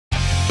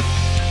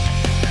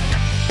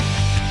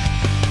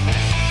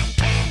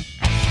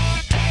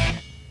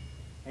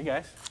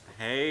guys.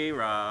 Hey,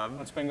 Rob.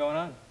 What's been going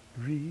on?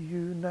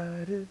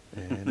 Reunited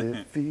and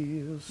it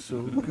feels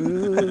so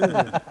good.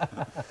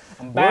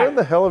 I'm back. Where in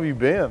the hell have you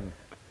been?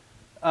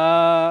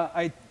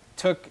 I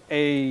took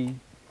a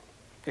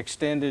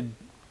extended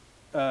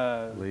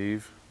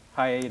Leave.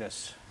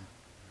 hiatus.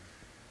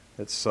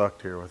 It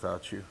sucked here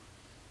without you.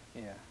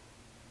 Yeah.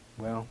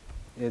 Well,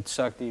 it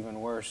sucked even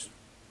worse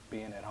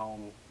being at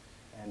home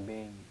and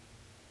being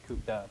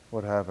cooped up.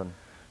 What happened?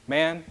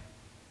 Man,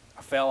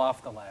 I fell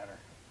off the ladder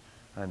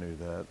I knew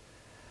that.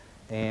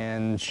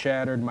 and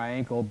shattered my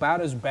ankle. About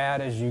as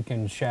bad as you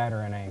can shatter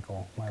an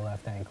ankle, my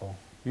left ankle.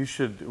 We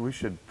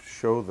should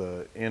show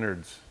the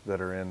innards that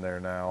are in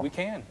there now. We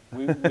can.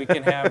 We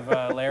can have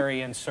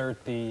Larry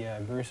insert the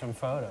gruesome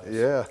photos.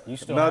 Yeah. You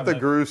still Not have the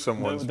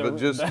gruesome ones, but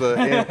just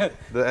the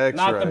X-ray.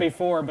 Not the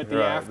before, but the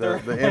Right, after.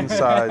 The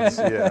insides,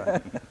 yeah.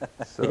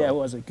 So. Yeah, it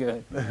wasn't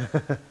good.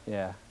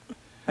 Yeah.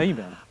 How you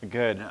been?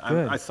 Good.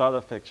 Good. I saw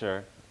the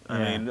picture. Yeah.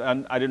 I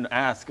mean, I didn't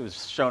ask. It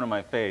was shown in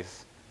my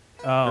face.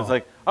 Oh. It was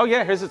like, oh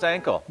yeah, here's his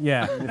ankle.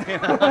 Yeah.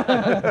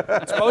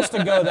 It's supposed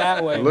to go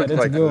that way, It but looked it's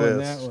like going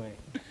this. that way.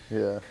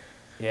 Yeah.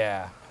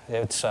 Yeah,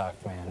 it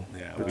sucked, man.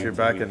 Yeah. But you're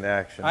back in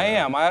action. I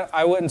now. am.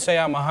 I wouldn't say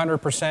I'm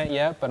 100%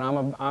 yet, but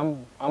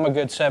I'm a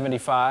good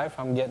 75.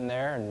 I'm getting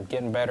there and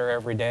getting better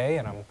every day,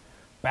 and I'm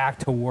back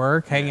to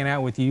work, hanging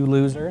out with you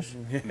losers.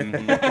 We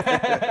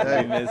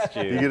missed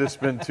you. You get to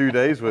spend 2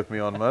 days with me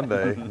on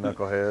Monday,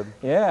 knucklehead.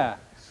 Yeah.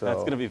 So.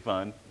 That's gonna be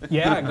fun.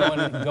 Yeah,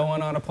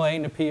 going on a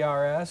plane to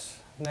PRS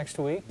next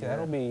week. Yeah.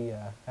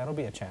 That'll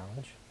be a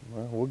challenge.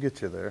 Well, we'll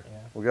get you there. Yeah.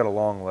 We got a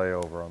long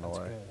layover on the That's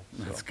way.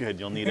 good. That's good.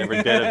 You'll need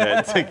every bit of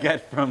it to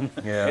get from.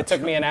 Yeah. It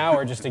took me an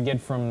hour just to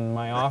get from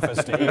my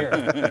office to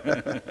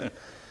here.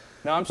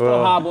 No, I'm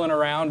still hobbling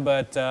around,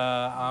 but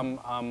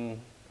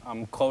I'm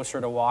closer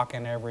to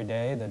walking every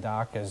day. The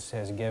doc has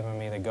given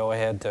me the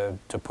go-ahead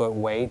to put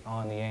weight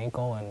on the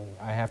ankle, and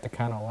I have to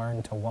kind of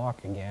learn to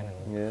walk again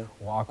and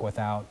walk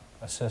without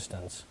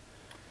assistance.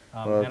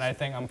 And I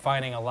think I'm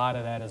finding a lot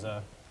of that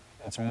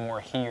it's more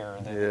here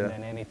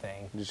than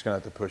anything. You're just gonna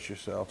have to push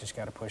yourself. Just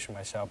got to push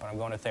myself. But I'm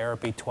going to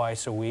therapy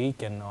twice a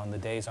week, and on the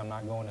days I'm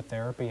not going to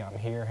therapy, I'm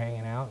here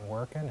hanging out and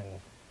working,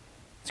 and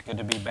it's good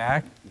to be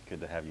back.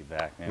 Good to have you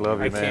back, man. Love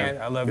you, I man. can't.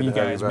 I love Good you to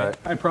have guys, you man.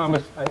 back. I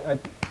promise. I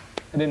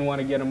didn't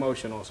want to get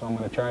emotional, so I'm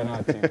going to try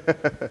not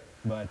to.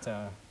 But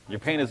Your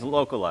pain is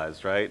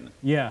localized, right?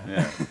 yeah.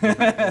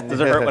 Yeah. Does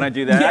it hurt when I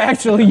do that?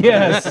 Actually,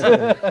 yes.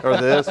 Or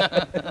this.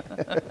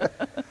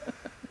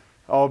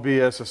 All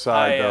BS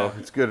aside, though,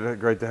 it's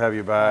great to have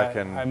you back.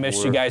 I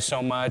missed you guys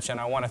so much, and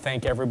I want to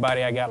thank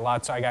everybody. I got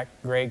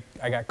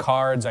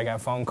cards, I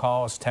got phone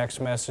calls, text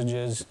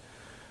messages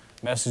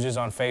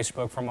on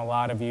Facebook from a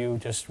lot of you,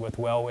 just with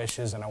well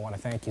wishes, and I want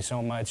to thank you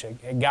so much.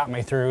 It got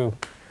me through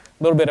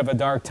a little bit of a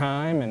dark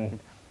time, and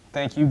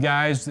thank you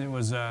guys. It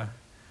was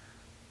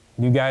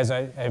you guys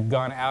have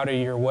gone out of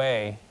your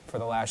way for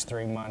the last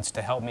 3 months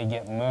to help me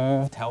get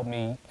moved, help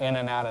me in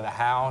and out of the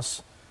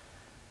house.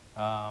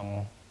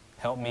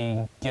 Help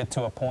me get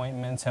to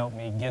appointments, help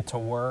me get to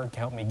work,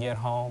 help me get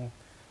home.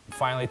 I'm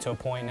finally to a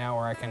point now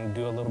where I can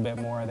do a little bit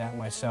more of that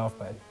myself,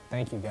 but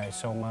thank you guys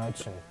so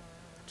much. And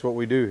It's what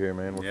we do here,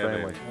 man. We're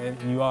Yeah,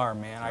 family. you are,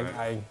 man.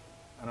 I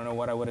don't know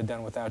what I would have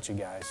done without you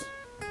guys.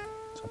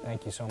 So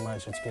thank you so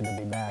much. It's good to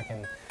be back.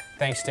 And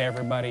thanks to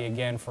everybody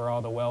again for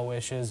all the well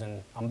wishes,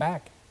 and I'm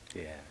back.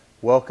 Yeah.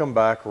 Welcome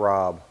back,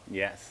 Rob.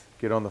 Yes.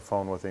 Get on the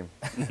phone with him.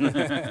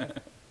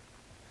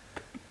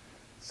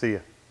 See ya.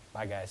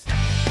 Bye, guys.